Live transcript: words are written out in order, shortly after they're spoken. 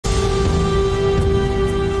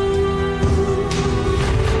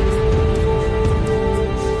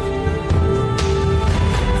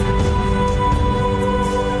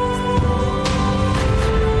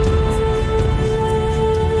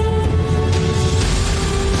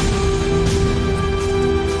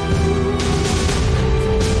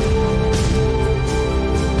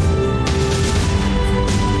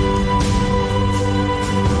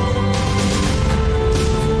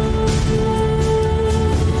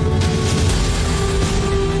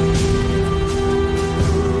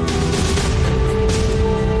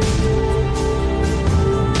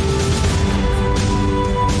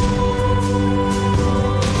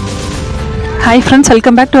Hi friends,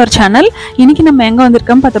 welcome back to our channel. இன்னைக்கு நம்ம எங்க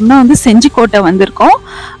வந்திருக்கோம் பார்த்தோம்னா செஞ்சிக்கோட்டை வந்திருக்கோம்.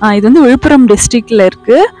 இது விழுப்புரம் டிஸ்ட்ரிக்ட்ல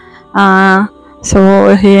இருக்கு. ஸோ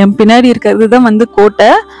பின்னாடி இருக்கிறது தான் கோட்டை.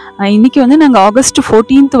 இன்னைக்கு நாங்கள் ஆகஸ்ட்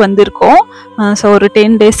 14th வந்திருக்கோம். ஸோ ஒரு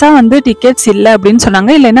 10 டேஸாக டிக்கெட்ஸ் இல்லை அப்படின்னு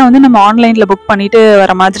சொன்னாங்க. இல்லைன்னா நம்ம ஆன்லைனில் புக் பண்ணிட்டு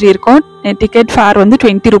வர மாதிரி இருக்கும். Ticket fair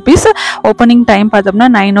 20 rupees. Opening time பார்த்தோம்னா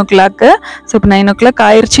 9 o'clock. ஸோ இப்போ 9 o'clock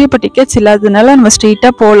ஆயிடுச்சு. இப்போ டிக்கெட்ஸ் இல்லாததுனால நம்ம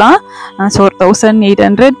ஸ்ட்ரெயிட்டாக போகலாம். ஸோ ஒரு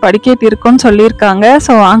 1800 படிக்கட் இருக்குன்னு சொல்லியிருக்காங்க.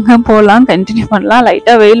 ஸோ அங்கே போகலாம், கண்டினியூ பண்ணலாம்.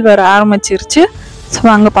 லைட்டாக வெயில் வர ஆரம்பிச்சிருச்சு. ஸோ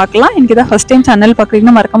அங்கே பார்க்கலாம். எனக்கு தான் ஃபஸ்ட் டைம் சேனல்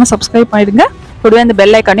பார்க்குறீங்கன்னா மறக்காமல் சப்ஸ்கிரைப் பண்ணிடுங்க. கூடவே அந்த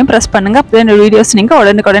பெல் ஐக்கானையும் ப்ரெஸ் பண்ணுங்க. அப்போ இந்த வீடியோஸ் நீங்கள்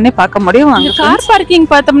உடனே பார்க்க முடியும். அங்கே கார் பார்க்கிங்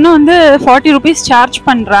பார்த்தோம்னா 40 rupees சார்ஜ்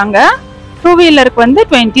பண்ணுறாங்க. 2 வீலருக்கு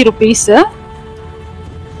 20 rupees.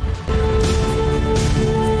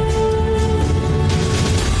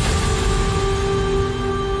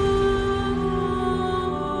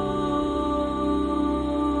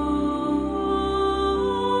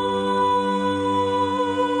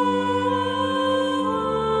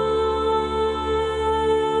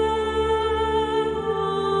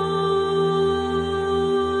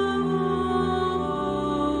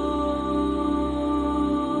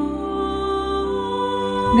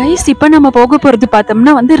 கைஸ், இப்போ நம்ம போக போகிறது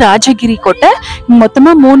பார்த்தோம்னா ராஜகிரி கோட்டை.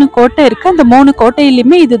 மொத்தமாக 3 கோட்டை இருக்குது. அந்த 3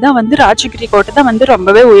 கோட்டையிலுமே இதுதான் ராஜகிரி கோட்டை தான்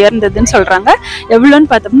ரொம்பவே உயர்ந்ததுன்னு சொல்கிறாங்க. எவ்வளோன்னு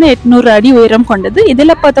பார்த்தோம்னா 800 அடி உயரம் கொண்டது.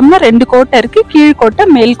 இதில் பார்த்தோம்னா 2 கோட்டை இருக்குது, கீழ்கோட்டை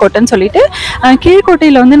மேல்கோட்டைன்னு சொல்லிட்டு.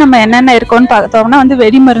 கீழ்கோட்டையில் நம்ம என்னென்ன இருக்கோன்னு பார்த்தோம்னா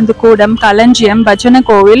வெடிமருந்து கூடம், களஞ்சியம், பஜனை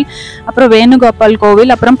கோவில், அப்புறம் வேணுகோபால்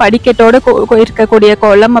கோவில், அப்புறம் படிக்கட்டோடு இருக்கக்கூடிய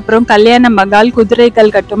கோலம், அப்புறம் கல்யாண மகால்,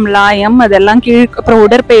 குதிரைகள் கட்டும் லாயம், அதெல்லாம் அப்புறம்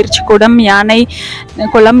உடற்பயிற்சி கூடம், யானை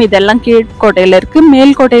குளம், இதெல்லாம் கீழ்கோட்டையில இருக்கு.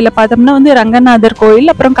 மேல்கோட்டையில பார்த்தோம்னா ரங்கநாதர்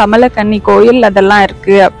கோயில், அப்புறம் கமலக்கன்னி கோயில், அதெல்லாம்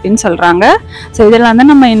இருக்கு அப்படின்னு சொல்றாங்க. ஸோ இதெல்லாம்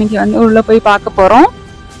தான் நம்ம இன்னைக்கு உள்ள போய் பார்க்க போறோம்.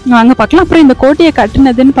 அங்கே பார்க்கலாம். அப்புறம் இந்த கோட்டையை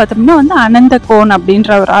கட்டினதுன்னு பார்த்தோம்னா அனந்த கோன்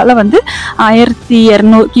அப்படின்றவரால்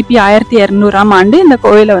 1200 கிபி 1200ஆம் ஆண்டு இந்த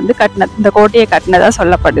கோயிலை கட்டினது, இந்த கோட்டையை கட்டினதா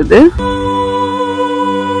சொல்லப்படுது.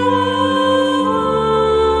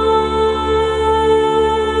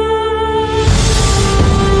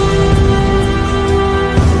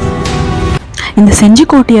 இந்த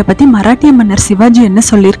செஞ்சிக்கோட்டையை பற்றி மராட்டிய மன்னர் சிவாஜி என்ன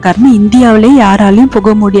சொல்லியிருக்காருன்னு, இந்தியாவிலே யாராலையும்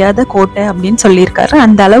புக முடியாத கோட்டை அப்படின்னு சொல்லியிருக்காரு.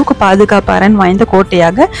 அந்த அளவுக்கு பாதுகாப்பாரன் வாய்ந்த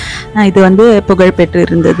கோட்டையாக இது புகழ் பெற்று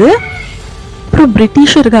இருந்தது. அப்புறம்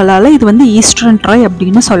பிரிட்டிஷர்களால் இது ஈஸ்டர்ன் ட்ராய்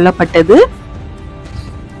அப்படின்னு சொல்லப்பட்டது.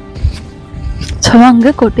 ஸோ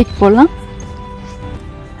அங்கே கோட்டைக்கு போகலாம்.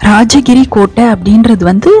 ராஜகிரி கோட்டை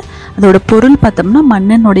அப்படின்றது அதோட பொருள் பார்த்தோம்னா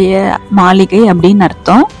மன்னனுடைய மாளிகை அப்படின்னு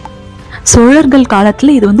அர்த்தம். சோழர்கள்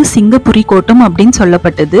காலத்துல இது சிங்கப்புரி கோட்டம் அப்படின்னு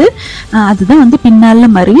சொல்லப்பட்டது. அதுதான் பின்னால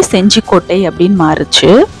மருவி செஞ்சிக்கோட்டை அப்படின்னு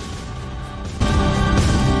மாறுச்சு.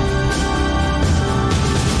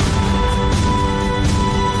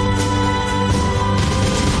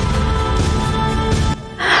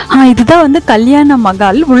 இதுதான் கல்யாண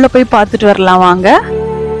மகால். உள்ள போய் பார்த்துட்டு வரலாம் வாங்க.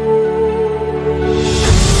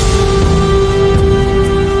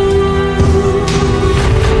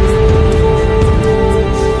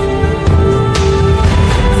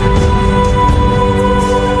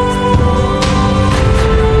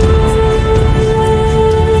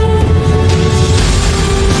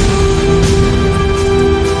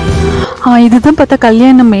 இதுதான் பார்த்தா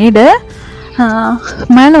கல்யாண மேடை.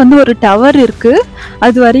 மேலே ஒரு டவர் இருக்கு.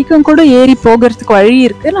 அது வரைக்கும் கூட ஏறி போகிறதுக்கு வழி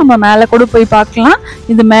இருக்கு. நம்ம மேலே கூட போய் பார்க்கலாம்.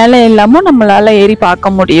 இது மேலே இல்லாமல் நம்மளால ஏறி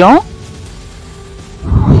பார்க்க முடியும்.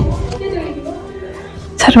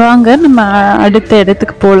 சரி வாங்க, நம்ம அடுத்த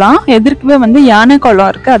இடத்துக்கு போகலாம். எதிர்க்கவே யானை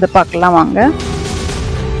குளம் இருக்கு, அதை பார்க்கலாம் வாங்க.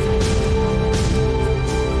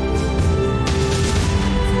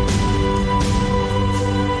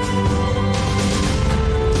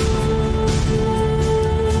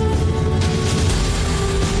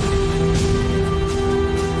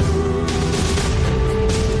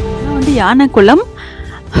 யானை குளம்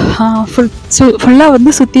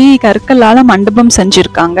ஃபுல்லாக சுற்றி கற்களால் மண்டபம்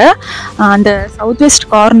செஞ்சுருக்காங்க. அந்த சவுத் வெஸ்ட்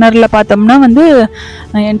கார்னரில் பார்த்தோம்னா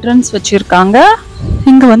என்ட்ரன்ஸ் வச்சுருக்காங்க.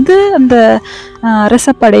 இங்கே அந்த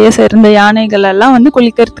அரசப்படையை சேர்ந்த யானைகள் எல்லாம்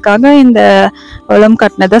குளிக்கிறதுக்காக இந்த குளம்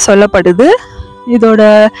கட்டினதாக சொல்லப்படுது. இதோட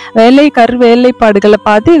வேலைப்பாடுகளை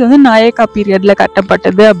பார்த்து இது நாயக்கா பீரியட்ல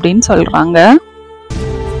கட்டப்பட்டது அப்படின்னு சொல்கிறாங்க.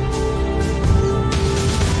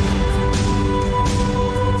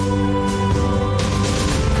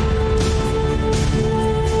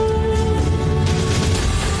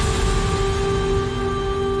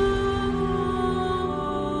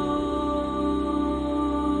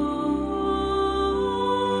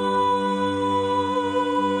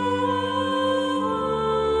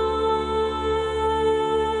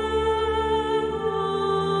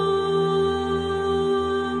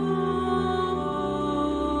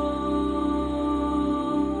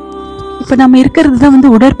 இப்போ நம்ம இருக்கிறது தான்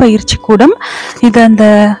வந்து உடற்பயிற்சி கூடம். இது அந்த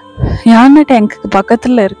யானை டேங்குக்கு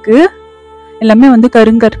பக்கத்தில் இருக்கு. எல்லாமே வந்து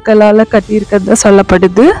கருங்கற்களால் கட்டி இருக்கிறதா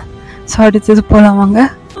சொல்லப்படுது. ஸோ அடுத்தது போகலாம் வாங்க.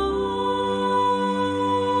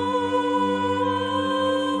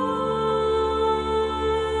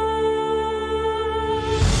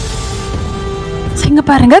 இங்க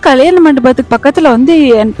பாருங்க, கல்யாண மண்டபத்துக்கு பக்கத்துல வந்து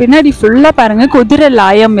என் பின்னாடி ஃபுல்லா பாருங்க குதிரை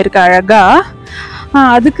லாயம் இருக்கு அழகா.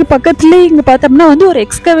 அதுக்கு பக்கத்துலேயே இங்க பார்த்தோம்னா வந்து ஒரு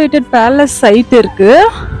எக்ஸ்கவேட்டட் பேலஸ் சைட் இருக்கு.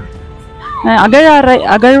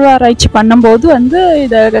 அகழ்வாராய்ச்சி பண்ணும்போது வந்து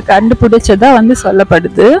இதை கண்டுபிடிச்சதா வந்து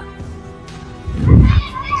சொல்லப்படுது.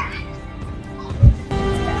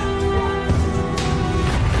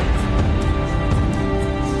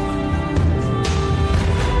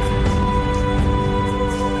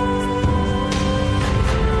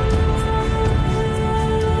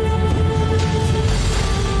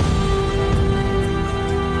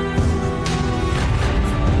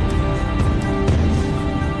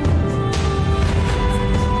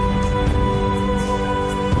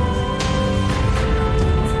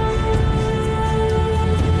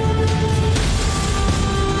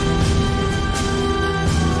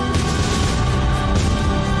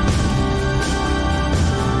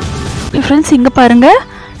 ஃப்ரெண்ட்ஸ் இங்கே பாருங்கள்,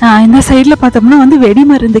 இந்த சைடில் பார்த்தோம்னா வந்து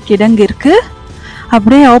வெடிமருந்து கிடங்கு இருக்குது.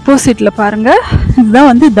 அப்படியே ஆப்போசிட்டில் பாருங்கள், இதுதான்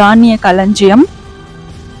வந்து தானிய களஞ்சியம்.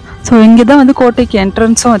 ஸோ இங்கே தான் வந்து கோட்டைக்கு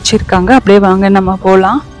என்ட்ரன்ஸும் வச்சுருக்காங்க. அப்படியே வாங்க நம்ம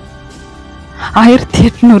போகலாம்.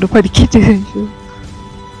 1800 படிக்கிட்டு.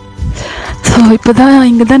 ஸோ இப்போ தான்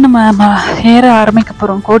இங்கே தான் நம்ம ஏற ஆரம்பிக்க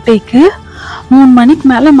போகிறோம் கோட்டைக்கு. 3 மணிக்கு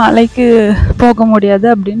மேலே மலைக்கு போக முடியாது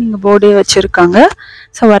அப்படின்னு இங்கே போர்டே வச்சுருக்காங்க.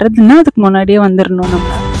 ஸோ வர்றதுன்னா அதுக்கு முன்னாடியே வந்துடணும்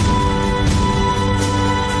நம்ம.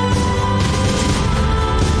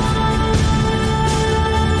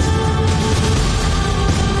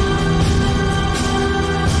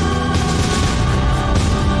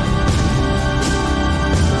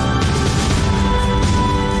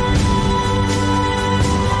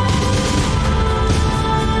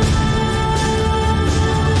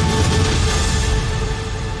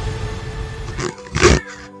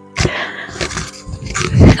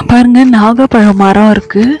 பாருங்க, நாகப்பழ மரம்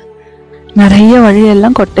இருக்கு. நிறைய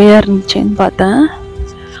வழியெல்லாம் கொட்டையா இருந்துச்சுன்னு பார்த்தேன்.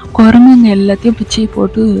 குரங்குங்க எல்லாத்தையும் பிச்சு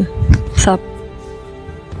போட்டு சாப்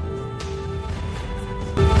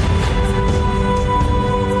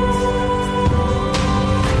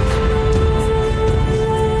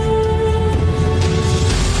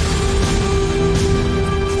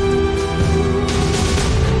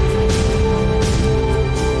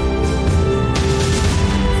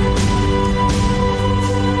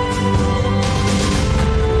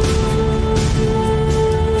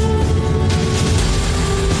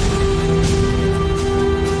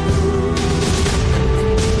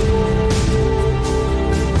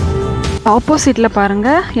ஆப்போசிட்டில்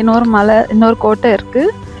பாருங்கள் இன்னொரு கோட்டை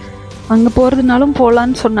இருக்குது. அங்கே போகிறதுனாலும்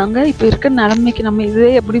போகலான்னு சொன்னாங்க. இப்போ இருக்க நிலைமைக்கு நம்ம இதுவே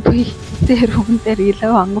எப்படி போய் சேருவோம்னு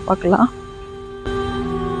தெரியல. வாங்க பார்க்கலாம்.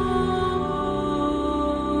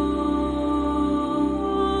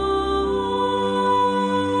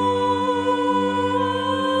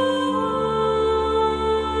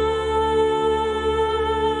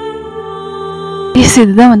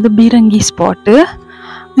 இதுதான் வந்து பீரங்கி ஸ்பாட்டு.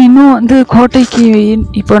 இன்னும் வந்து கோட்டைக்கு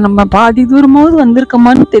இப்போ நம்ம பாதி தூரமாவது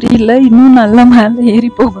வந்திருக்கோமான்னு தெரியல. இன்னும் நல்லா மேலே ஏறி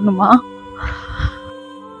போகணுமா?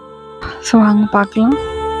 ஸோ வாங்க பார்க்கலாம்.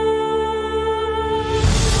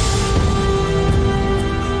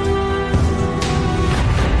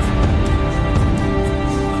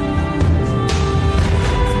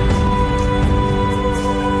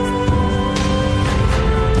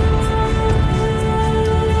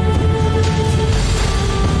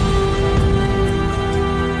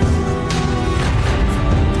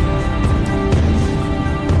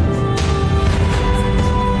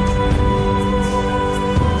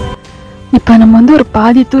 இப்போ நம்ம வந்து ஒரு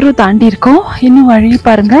பாதி தூரம் தாண்டி இருக்கோம். இன்னும் வழி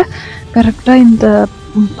பாருங்க, கரெக்டாக இந்த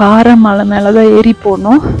பாறை மலை மேலே தான் ஏறி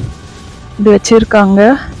போகணும். இது வச்சிருக்காங்க,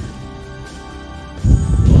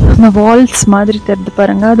 இந்த வால்ஸ் மாதிரி தெரிஞ்சு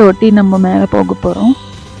பாருங்க. அதை ஒட்டி நம்ம மேலே போக போகிறோம்.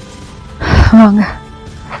 வாங்க.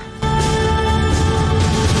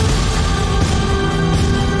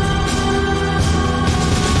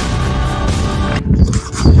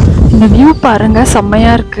 இந்த வியூ பாருங்க,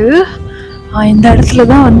 செம்மையா இருக்கு. இந்த இடத்துல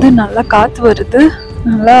தான் வந்து நல்லா காற்று வருது.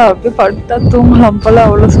 நல்லா அப்படியே படுத்தா தூங்கலாம் போல,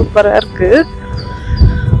 அவ்வளோ சூப்பராக இருக்குது.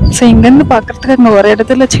 ஸோ இங்கேருந்து பார்க்குறதுக்கு அங்கே ஒரு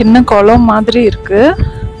இடத்துல சின்ன குளம் மாதிரி இருக்குது.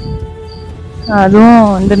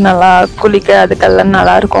 அதுவும் வந்து நல்லா குளிக்க அதுக்கெல்லாம்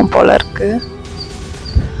நல்லா இருக்கும் போல இருக்குது.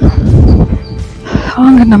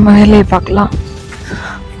 வாங்க நம்ம வேலையை பார்க்கலாம்.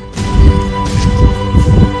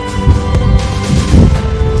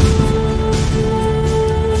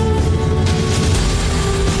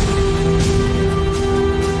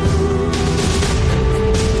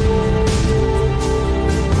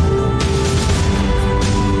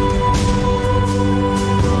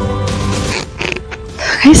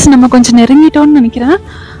 கைஸ் நம்ம கொஞ்சம் நெருங்கிட்டோம்னு நினைக்கிறேன்.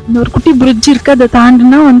 இந்த ஒரு குட்டி பிரிட்ஜ் இருக்குது, அதை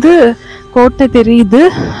தாண்டினா வந்து கோட்டை தெரியுது.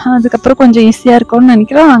 அதுக்கப்புறம் கொஞ்சம் ஈஸியாக இருக்கும்னு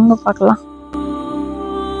நினைக்கிறேன். அங்கே பார்க்கலாம்.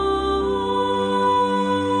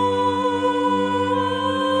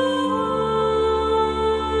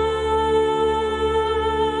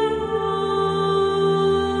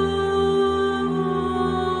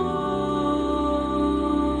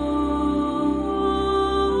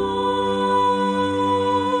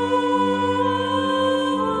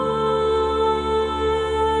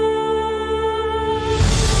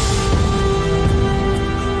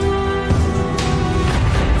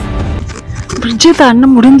 பிரிட்ஜு தாண்ட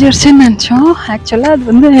முடிஞ்சிருச்சுன்னு நினச்சோம். ஆக்சுவலாக அது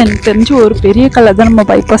வந்து எனக்கு தெரிஞ்சு ஒரு பெரிய கல்லை தான் நம்ம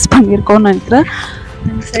பைபாஸ் பண்ணியிருக்கோம்னு நினைக்கிறேன்.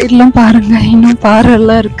 இந்த சைட்லாம் பாருங்கள், இன்னும்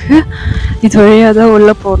பாறைலாம் இருக்குது. இது வழியாக தான்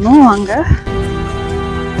உள்ளே போகணும். அங்கே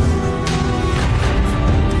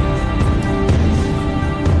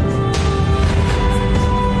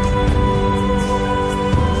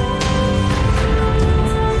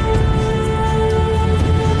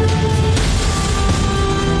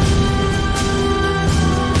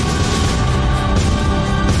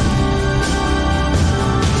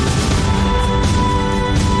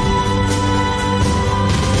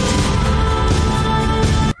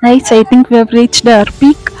nice. I think we have reached our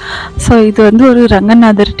peak. So இது வந்து ஒரு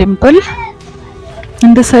ரங்கநாதர் டெம்பிள்.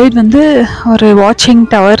 இந்த சைடு வந்து ஒரு வாட்சிங்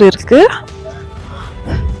டவர் இருக்குது.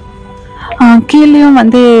 கீழேயும்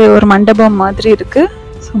வந்து ஒரு மண்டபம் மாதிரி இருக்குது.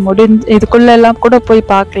 ஸோ இதுக்குள்ளெல்லாம் கூட போய்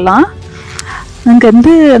பார்க்கலாம்.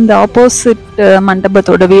 அங்கேருந்து அந்த ஆப்போசிட்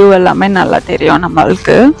மண்டபத்தோட வியூ எல்லாமே நல்லா தெரியும்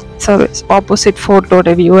நம்மளுக்கு. ஸோ ஆப்போசிட்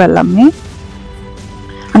ஃபோர்ட்டோட வியூ எல்லாமே.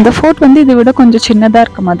 அந்த ஃபோர்ட் வந்து இதை விட கொஞ்சம் சின்னதாக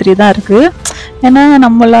இருக்க மாதிரி தான் இருக்குது. ஏன்னா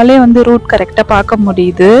நம்மளாலே வந்து ரூட் கரெக்டாக பார்க்க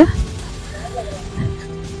முடியுது.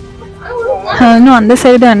 இன்னும் அந்த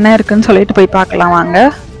சைடு என்ன இருக்குன்னு சொல்லிட்டு போய் பார்க்கலாம் வாங்க.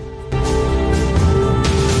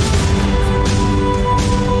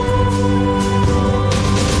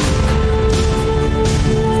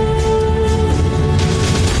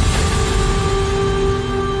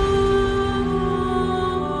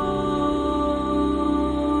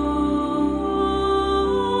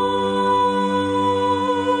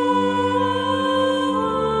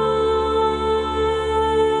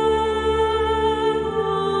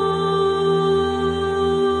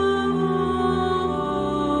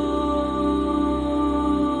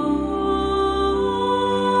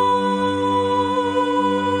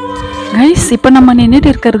 கைஸ், இப்போ நம்ம நின்றுட்டு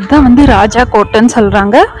இருக்கிறது தான் வந்து ராஜா கோட்டைன்னு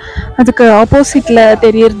சொல்கிறாங்க. அதுக்கு ஆப்போசிட்டில்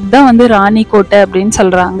தெரியறது தான் வந்து ராணி கோட்டை அப்படின்னு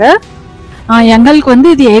சொல்கிறாங்க. எங்களுக்கு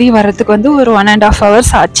வந்து இது ஏறி வர்றதுக்கு வந்து ஒரு 1.5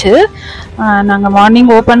 hours ஆச்சு. நாங்கள்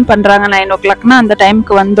மார்னிங் ஓப்பன் பண்ணுறாங்க 9 o'clockனா அந்த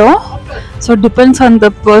டைமுக்கு வந்தோம். So depends on the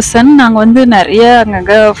person. நாங்கள் வந்து நிறைய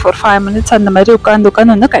அங்கங்கே ஒரு 5 minutes அந்த மாதிரி உட்காந்து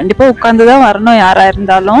வந்தோம். கண்டிப்பாக உட்காந்து தான் வரணும் யாராக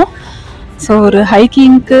இருந்தாலும். ஸோ ஒரு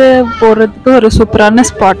ஹைக்கிங்க்கு போகிறதுக்கு ஒரு சூப்பரான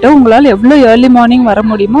ஸ்பாட்டு. உங்களால் எவ்வளோ ஏர்லி மார்னிங் வர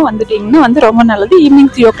முடியுமோ வந்துட்டிங்கன்னா வந்து ரொம்ப நல்லது. ஈவினிங்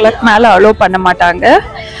 3 o'clock மேலே அலோவ் பண்ண மாட்டாங்க.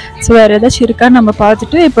 ஸோ வேறு ஏதாச்சும் இருக்கா நம்ம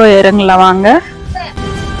பார்த்துட்டு இப்போ இறங்கலாம் வாங்க.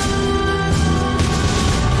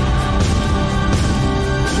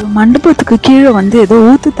 மண்டபத்துக்கு கீழே வந்து ஏதோ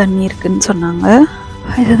ஊற்று தண்ணி இருக்குன்னு சொன்னாங்க.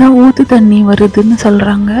 இதுதான் ஊற்று தண்ணி வருதுன்னு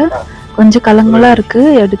சொல்கிறாங்க. கொஞ்சம் கலங்களாக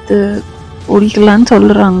இருக்குது, எடுத்து குடிக்கலான்னு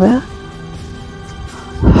சொல்கிறாங்க.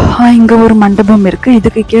 இங்கே ஒரு மண்டபம் இருக்குது.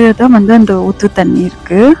 இதுக்கு கீழே தான் வந்து அந்த ஊற்று தண்ணி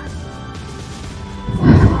இருக்குது.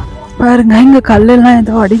 பாருங்க, இங்கே கல்லெல்லாம்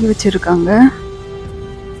ஏதோ அடுக்கி வச்சுருக்காங்க.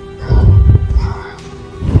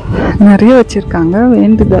 நிறைய வச்சுருக்காங்க.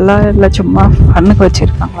 வேண்டுதெல்லாம் இல்லை, சும்மா பண்ணுக்கு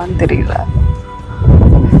வச்சுருக்காங்களான்னு தெரியல.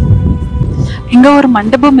 இங்கே ஒரு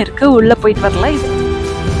மண்டபம் இருக்குது, உள்ளே போயிட்டு வரலாம். இது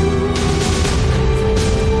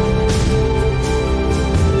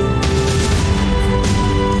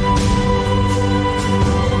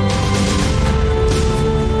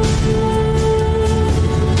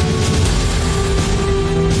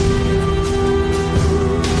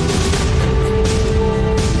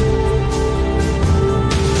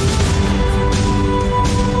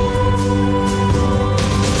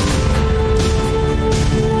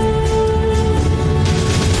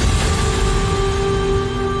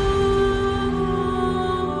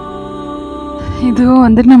இதுவும்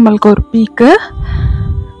வந்து நம்மளுக்கு ஒரு பீக்கு,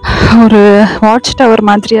 ஒரு வாட்ச் டவர்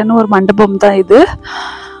மாதிரியான ஒரு மண்டபம் தான் இது.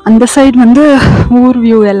 அந்த சைடு வந்து ஊர்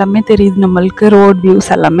வியூ எல்லாமே தெரியுது நம்மளுக்கு, ரோட் வியூஸ்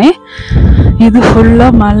எல்லாமே. இது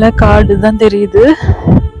ஃபுல்லாக மலை காடு தான் தெரியுது.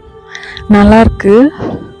 நல்லாயிருக்கு.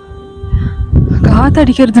 காற்று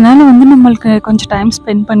அடிக்கிறதுனால வந்து நம்மளுக்கு கொஞ்சம் டைம்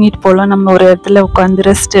ஸ்பெண்ட் பண்ணிட்டு போகலாம். நம்ம ஒரு இடத்துல உட்காந்து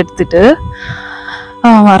ரெஸ்ட் எடுத்துட்டு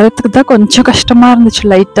வரத்துக்கு தான் கொஞ்சம் கஷ்டமாக இருந்துச்சு.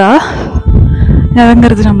 லைட்டாக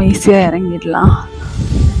இறங்குறது நம்ம ஈஸியாக இறங்கிடலாம்.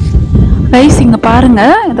 ரைஸ் இங்கே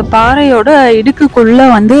பாருங்கள், இந்த பாறையோட இடுக்குக்குள்ளே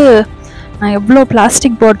வந்து எவ்வளோ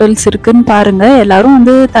பிளாஸ்டிக் பாட்டில்ஸ் இருக்குன்னு பாருங்கள். எல்லோரும்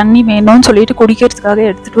வந்து தண்ணி வேணும்னு சொல்லிட்டு குடிக்கிறதுக்காக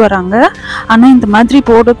எடுத்துகிட்டு வராங்க. ஆனால் இந்த மாதிரி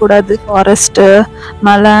போடக்கூடாது. ஃபாரஸ்ட்டு,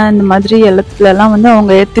 மலை இந்த மாதிரி இடத்துலலாம் வந்து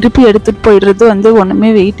அவங்க திருப்பி எடுத்துகிட்டு போயிடுறது வந்து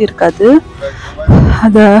ஒன்றுமே வெயிட் இருக்காது.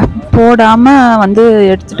 அதை போடாமல் வந்து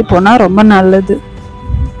எடுத்துகிட்டு போனால் ரொம்ப நல்லது.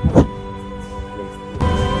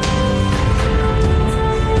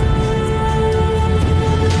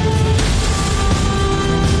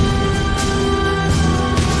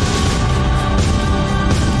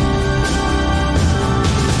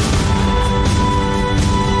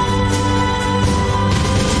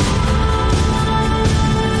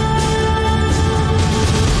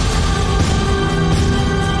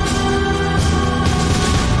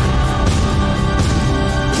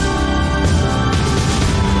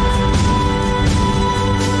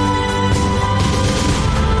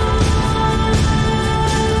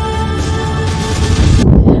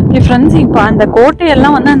 ஃப்ரெண்ட்ஸ், இப்போ அந்த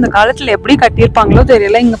கோட்டையெல்லாம் வந்து அந்த காலத்தில் எப்படி கட்டியிருப்பாங்களோ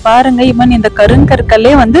தெரியல. இங்கே பாருங்கள், ஈவன் இந்த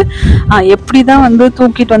கருங்கற்களே வந்து எப்படி தான் வந்து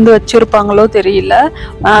தூக்கிட்டு வந்து வச்சுருப்பாங்களோ தெரியல.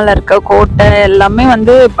 மேலே இருக்க கோட்டை எல்லாமே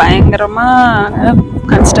வந்து பயங்கரமாக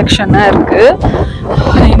கன்ஸ்ட்ரக்ஷனாக இருக்குது.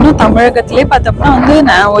 இன்னும் தமிழகத்திலே பார்த்தோம்னா வந்து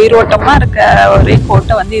உயிரோட்டமாக இருக்க ஒரே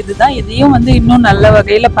கோட்டை வந்து இதுதான். இதையும் வந்து இன்னும் நல்ல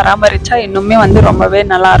வகையில் பராமரித்தா இன்னுமே வந்து ரொம்பவே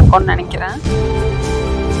நல்லா இருக்கும்னு நினைக்கிறேன்.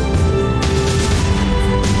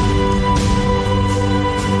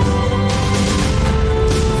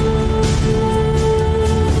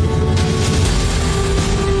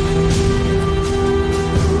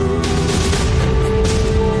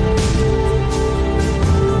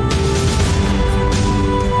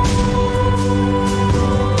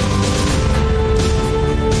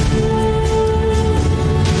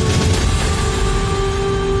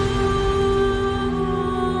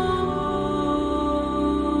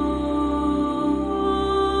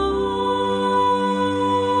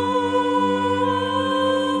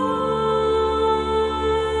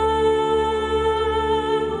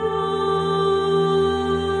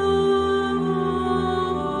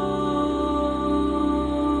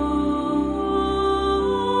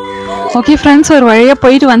 ஓகே ஃப்ரெண்ட்ஸ், ஒரு வழியாக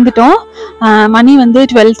போயிட்டு வந்துட்டோம். மணி வந்து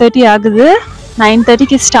 12:30 ஆகுது.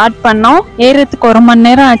 9:30க்கு ஸ்டார்ட் பண்ணோம். ஏறத்துக்கு 1 மணி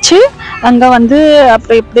நேரம் ஆச்சு. அங்கே வந்து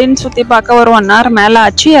அப்படி இப்படின்னு சுற்றி பார்க்க ஒரு 1 hour மேலே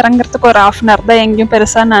ஆச்சு. இறங்குறதுக்கு ஒரு 1/2 hour தான். எங்கேயும்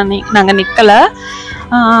பெருசாக நாங்கள் நிற்கலை.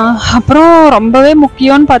 அப்புறம் ரொம்பவே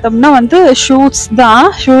முக்கியம்னு பார்த்தோம்னா வந்து ஷூ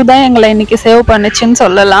தான் எங்களை இன்றைக்கி சேவ் பண்ணுச்சுன்னு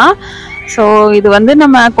சொல்லலாம். ஸோ இது வந்து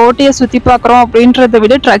நம்ம கோட்டையை சுற்றி பார்க்குறோம் அப்படின்றத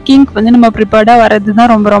விட ட்ரக்கிங்க்கு வந்து நம்ம ப்ரிப்பேர்டாக வர்றது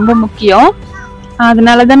தான் ரொம்ப ரொம்ப முக்கியம்.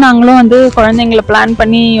 அதனால தான் நாங்களும் வந்து குழந்தைங்களை பிளான்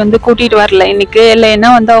பண்ணி வந்து கூட்டிகிட்டு வரல இன்றைக்கி. இல்லைன்னா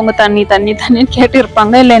வந்து அவங்க தண்ணின்னு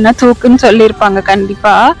கேட்டிருப்பாங்க, இல்லைன்னா தூக்குன்னு சொல்லியிருப்பாங்க.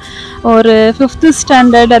 கண்டிப்பாக ஒரு 5th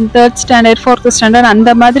standard and 3rd standard 4th standard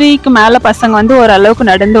அந்த மாதிரிக்கு மேலே பசங்க வந்து ஓரளவுக்கு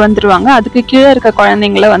நடந்து வந்துடுவாங்க. அதுக்கு கீழே இருக்க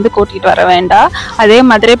குழந்தைங்கள வந்து கூட்டிகிட்டு வர வேண்டாம். அதே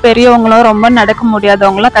மாதிரி பெரியவங்களும் ரொம்ப நடக்க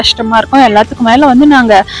முடியாதவங்களாம் கஷ்டமாக இருக்கும். எல்லாத்துக்கும் மேலே வந்து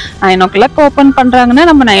நாங்கள் 9 o'clock ஓப்பன் பண்ணுறாங்கன்னா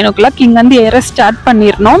நம்ம 9 o'clock இங்கேருந்து ஏற ஸ்டார்ட்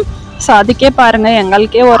பண்ணிடணும். ஸோ அதுக்கே பாருங்கள்,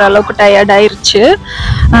 எங்களுக்கே ஓரளவுக்கு டயர்ட் ஆயிடுச்சு.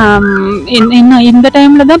 இன்னும் இந்த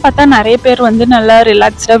டைமில் தான் பார்த்தா நிறைய பேர் வந்து நல்லா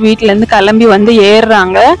ரிலாக்ஸ்டாக வீட்டிலேருந்து கிளம்பி வந்து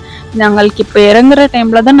ஏறுறாங்க. நாங்களுக்கு இப்போ இறங்குற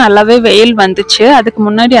டைமில் தான் நல்லாவே வெயில் வந்துச்சு. அதுக்கு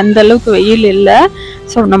முன்னாடி அந்த அளவுக்கு வெயில் இல்லை.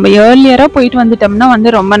 ஸோ நம்ம ஏர்லியராக போயிட்டு வந்துட்டோம்னா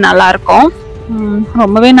வந்து ரொம்ப நல்லாயிருக்கும்.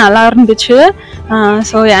 ரொம்பவே நல்லா இருந்துச்சு.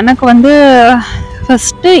 ஸோ எனக்கு வந்து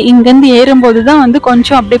ஃபஸ்ட்டு இங்கேருந்து ஏறும்போது தான் வந்து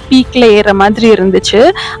கொஞ்சம் அப்படியே பீக்கில் ஏற மாதிரி இருந்துச்சு.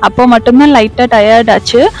 அப்போ மட்டும்தான் லைட்டாக டயர்ட்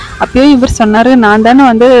ஆச்சு. அப்பயும் இவர் சொன்னார், நான் தானே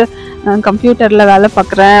வந்து கம்ப்யூட்டரில் வேலை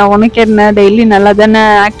பார்க்குறேன், உனக்கு என்ன டெய்லி நல்லா தானே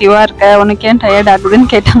ஆக்டிவாக இருக்க, உனக்கு ஏன் டயர்ட் ஆகுதுன்னு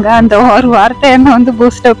கேட்டாங்க. அந்த ஒரு வார்த்தை என்னை வந்து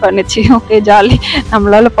பூஸ்டப் பண்ணிச்சு. ஓகே, ஜாலி,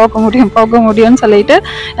 நம்மளால் போக முடியும்னு சொல்லிட்டு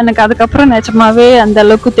எனக்கு அதுக்கப்புறம் நிஜமாவே அந்த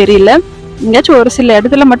அளவுக்கு தெரியல. எங்கேயாச்சும் ஒரு சில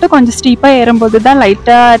இடத்துல மட்டும் கொஞ்சம் ஸ்டீப்பாக ஏறும்போது தான்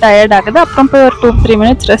லைட்டாக டயர்ட் ஆகுது. அப்புறம் போய் ஒரு 2-3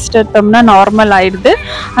 minutes ரெஸ்ட் எடுத்தோம்னா நார்மல் ஆகிடுது.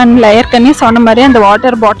 அண்ட் ஏற்கனவே சொன்ன மாதிரி அந்த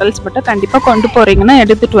வாட்டர் பாட்டில்ஸ் மட்டும் கண்டிப்பாக கொண்டு போகிறீங்கன்னா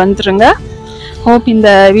எடுத்துகிட்டு வந்துடுங்க. ஹோப் இந்த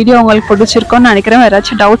வீடியோ உங்களுக்கு பிடிச்சிருக்கோன்னு நினைக்கிறேன்.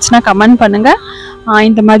 யாராச்சும் டவுட்ஸ்னால் கமெண்ட் பண்ணுங்கள்.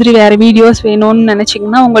 இந்த மாதிரி வேறு வீடியோஸ் வேணும்னு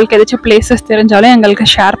நினச்சிங்கன்னா, உங்களுக்கு ஏதாச்சும் பிளேசஸ் தெரிஞ்சாலும்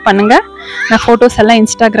எங்களுக்கு ஷேர் பண்ணுங்கள். நான் ஃபோட்டோஸ் எல்லாம்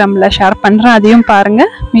இன்ஸ்டாகிராமில் ஷேர் பண்ணுறேன், அதையும்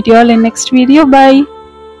பாருங்கள். Meet you all in next video. By.